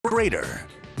Strader.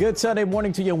 Good Sunday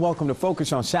morning to you and welcome to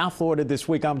Focus on South Florida this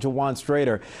week. I'm Jawan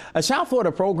Strader. A South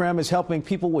Florida program is helping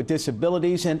people with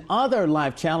disabilities and other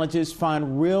life challenges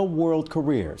find real-world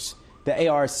careers. The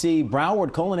ARC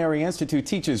Broward Culinary Institute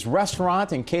teaches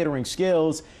restaurant and catering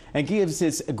skills and gives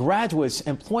its graduates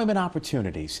employment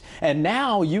opportunities. And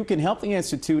now you can help the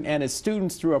Institute and its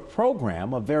students through a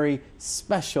program of very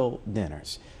special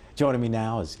dinners. Joining me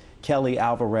now is Kelly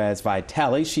Alvarez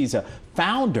Vitale. She's a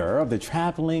founder of the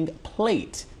Traveling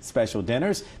Plate special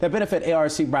dinners that benefit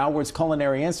ARC Broward's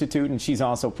Culinary Institute, and she's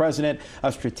also president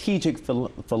of Strategic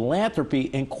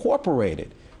Philanthropy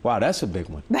Incorporated. Wow, that's a big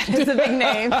one. That is a big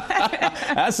name.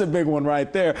 That's a big one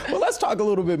right there. Well, let's talk a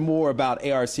little bit more about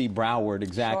ARC Broward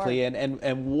exactly, sure.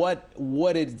 and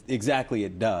what exactly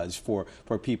it does for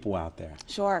people out there.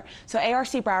 Sure. So ARC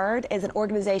Broward is an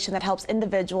organization that helps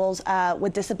individuals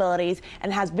with disabilities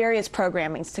and has various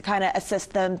programmings to kind of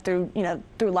assist them through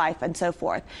life and so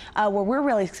forth. Where we're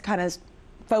really kind of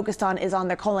focused on is on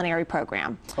their culinary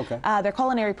program. Okay. Their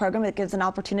culinary program, it gives an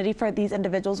opportunity for these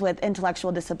individuals with intellectual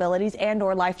disabilities and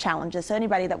or life challenges. So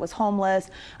anybody that was homeless,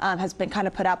 has been kind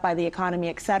of put out by the economy,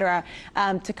 et cetera,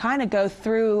 to kind of go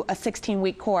through a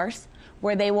 16-week course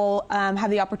where they will have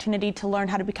the opportunity to learn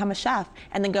how to become a chef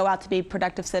and then go out to be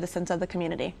productive citizens of the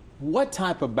community. What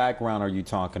type of background are you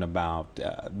talking about?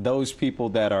 Those people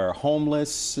that are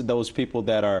homeless, those people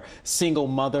that are single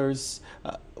mothers,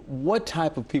 what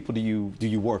type of people do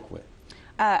you work with?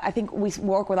 I think we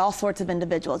work with all sorts of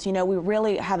individuals. You know, we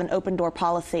really have an open door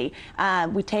policy.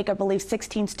 We take, I believe,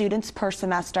 16 students per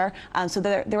semester. So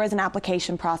there is an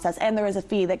application process and there is a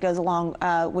fee that goes along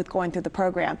with going through the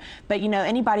program. But, you know,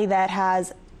 anybody that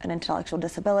has an intellectual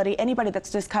disability, anybody that's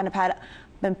just kind of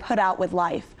been put out with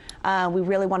life, we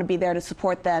really want to be there to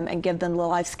support them and give them the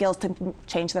life skills to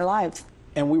change their lives.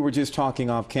 And we were just talking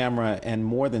off camera, and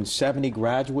more than 70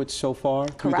 graduates so far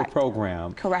through the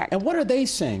program. Correct. And what are they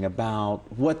saying about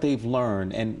what they've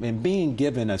learned and being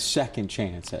given a second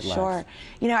chance at life? Sure.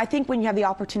 You know, I think when you have the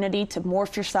opportunity to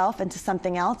morph yourself into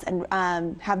something else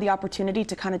and have the opportunity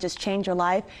to kind of just change your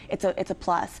life, it's a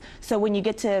plus. So when you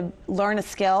get to learn a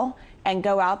skill and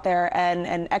go out there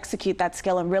and execute that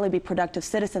skill and really be productive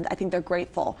citizens, I think they're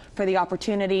grateful for the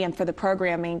opportunity and for the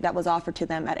programming that was offered to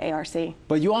them at ARC.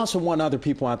 But you also want other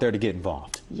people out there to get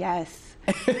involved. Yes.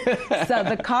 So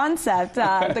the concept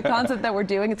that we're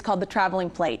doing, it's called the Traveling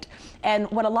Plate. And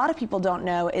what a lot of people don't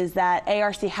know is that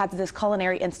ARC has this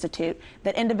culinary institute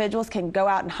that individuals can go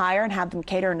out and hire and have them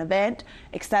cater an event,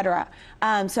 et cetera.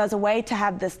 So as a way to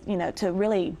have this, you know, to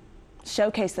really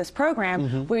showcase this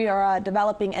program, we are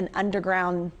developing an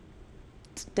underground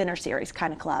dinner series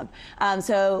kind of club.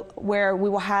 So where we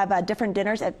will have different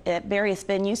dinners at various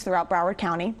venues throughout Broward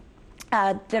County.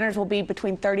 Dinners will be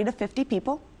between 30 to 50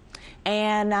 people.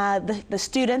 And the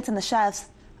students and the chefs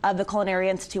of the Culinary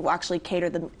Institute will actually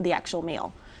cater the actual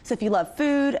meal. So if you love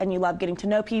food and you love getting to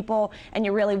know people and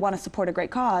you really want to support a great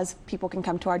cause, people can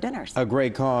come to our dinners. A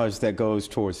great cause that goes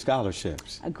towards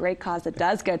scholarships. A great cause that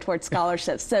does go towards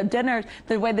scholarships. So dinners,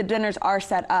 the way the dinners are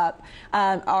set up,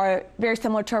 are very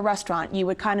similar to a restaurant. You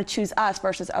would kind of choose us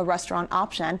versus a restaurant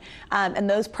option. And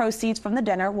those proceeds from the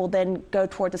dinner will then go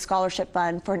towards a scholarship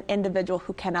fund for an individual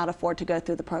who cannot afford to go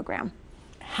through the program.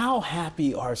 How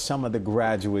happy are some of the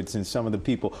graduates and some of the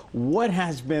people? What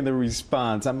has been the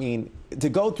response? I mean, to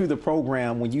go through the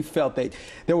program when you felt that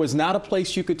there was not a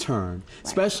place you could turn,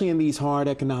 especially in these hard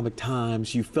economic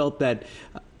times, you felt that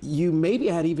you maybe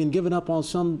had even given up on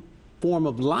some form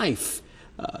of life.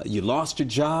 You lost your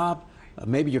job.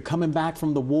 Maybe you're coming back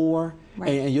from the war,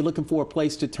 and you're looking for a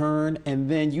place to turn, and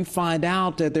then you find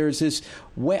out that there's this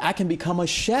way I can become a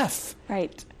chef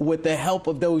with the help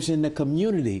of those in the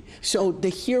community. So to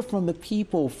hear from the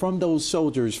people, from those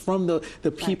soldiers, from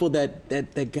the people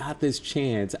that got this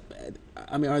chance,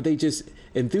 I mean, are they just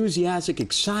enthusiastic,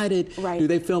 excited? Do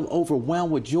they feel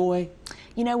overwhelmed with joy?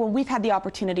 You know, when we've had the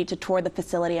opportunity to tour the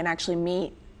facility and actually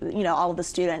meet all of the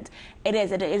students, it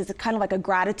is kind of like a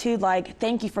gratitude, like,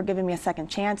 thank you for giving me a second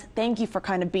chance. Thank you for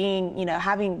kind of being,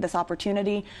 having this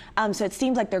opportunity. So it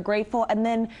seems like they're grateful. And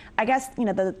then I guess,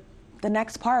 the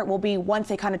next part will be once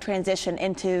they kind of transition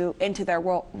into their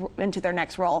role, into their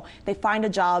next role. They find a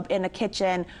job in a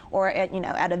kitchen or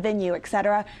at a venue, et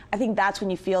cetera. I think that's when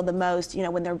you feel the most,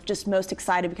 when they're just most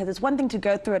excited, because it's one thing to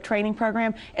go through a training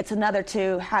program. It's another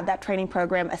to have that training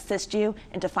program assist you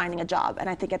into finding a job. And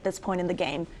I think at this point in the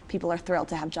game, people are thrilled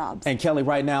to have jobs. And Kelly,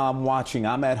 right now I'm watching,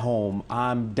 I'm at home,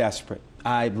 I'm desperate.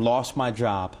 I lost my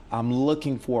job. I'm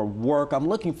looking for work. I'm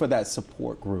looking for that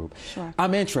support group. Sure.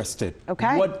 I'm interested.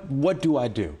 Okay. What do I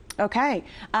do? Okay.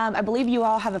 I believe you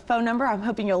all have a phone number. I'm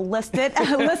hoping you'll list it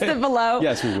below.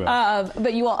 Yes, we will.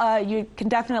 But you can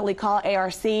definitely call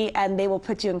ARC, and they will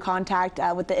put you in contact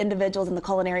with the individuals in the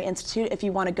Culinary Institute if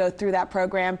you want to go through that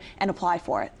program and apply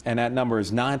for it. And that number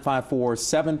is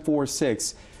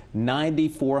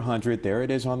 954-746-9400. There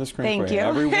it is on the screen. Thank for you.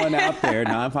 Everyone out there,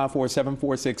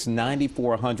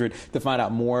 954-746-9400 to find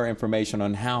out more information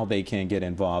on how they can get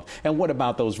involved. And what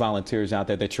about those volunteers out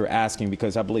there that you're asking?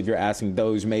 Because I believe you're asking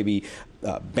those maybe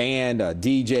band,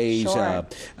 DJs. Sure.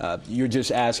 You're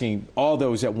just asking all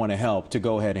those that want to help to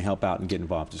go ahead and help out and get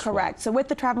involved as well. Correct. So with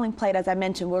the Traveling Plate, as I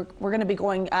mentioned, we're going to be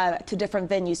going to different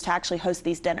venues to actually host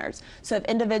these dinners. So if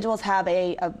individuals have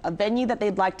a venue that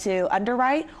they'd like to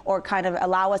underwrite or kind of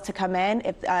allow us to come in,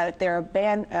 if they're a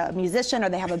band, a musician, or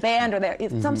they have a band, or they're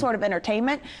some sort of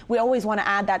entertainment, we always want to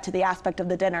add that to the aspect of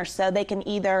the dinner. So they can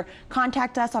either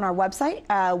contact us on our website,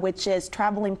 which is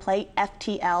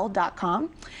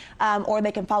travelingplateftl.com, or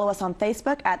they can follow us on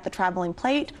Facebook at The Traveling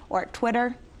Plate, or at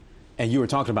Twitter. And you were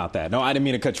talking about that. No, I didn't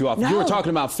mean to cut you off. No. You were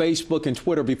talking about Facebook and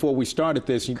Twitter before we started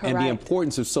this, and Correct. the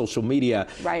importance of social media.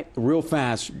 Right. Real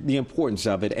fast, the importance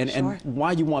of it, and Sure.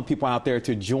 why you want people out there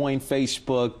to join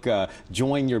Facebook,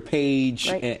 join your page,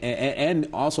 Right. and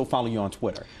also follow you on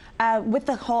Twitter. With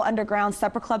the whole Underground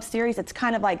Supper Club series, it's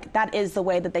kind of like that is the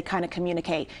way that they kind of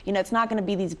communicate. You know, it's not going to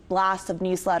be these blasts of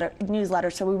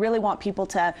newsletters. So we really want people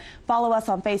to follow us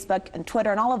on Facebook and Twitter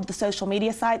and all of the social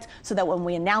media sites, so that when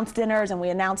we announce dinners and we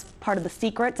announce part of the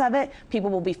secrets of it,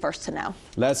 people will be first to know.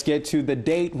 Let's get to the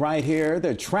date right here.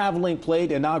 The Traveling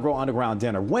Plate inaugural Underground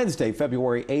Dinner, Wednesday,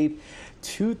 February 8th,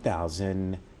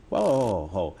 2000.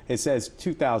 Whoa, it says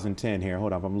 2010 here.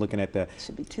 Hold on, I'm looking at the...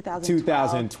 Should be 2012.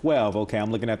 2012. Okay,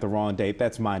 I'm looking at the wrong date.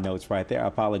 That's my notes right there. I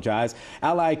apologize.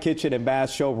 Allied Kitchen and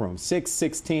Bath Showroom,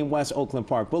 616 West Oakland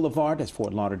Park Boulevard. That's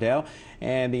Fort Lauderdale.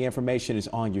 And the information is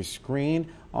on your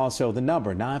screen. Also, the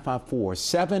number,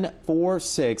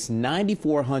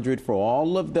 954-746-9400 for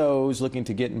all of those looking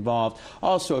to get involved.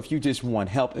 Also, if you just want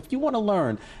help, if you want to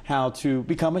learn how to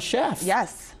become a chef.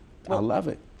 Yes. I love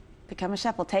it. Become a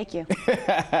chef, we'll take you.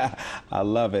 I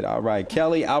love it. All right.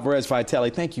 Kelly, Alvarez Vitale,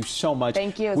 thank you so much.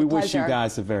 Thank you. It was we a wish you pleasure.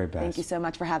 guys the very best. Thank you so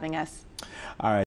much for having us. All right.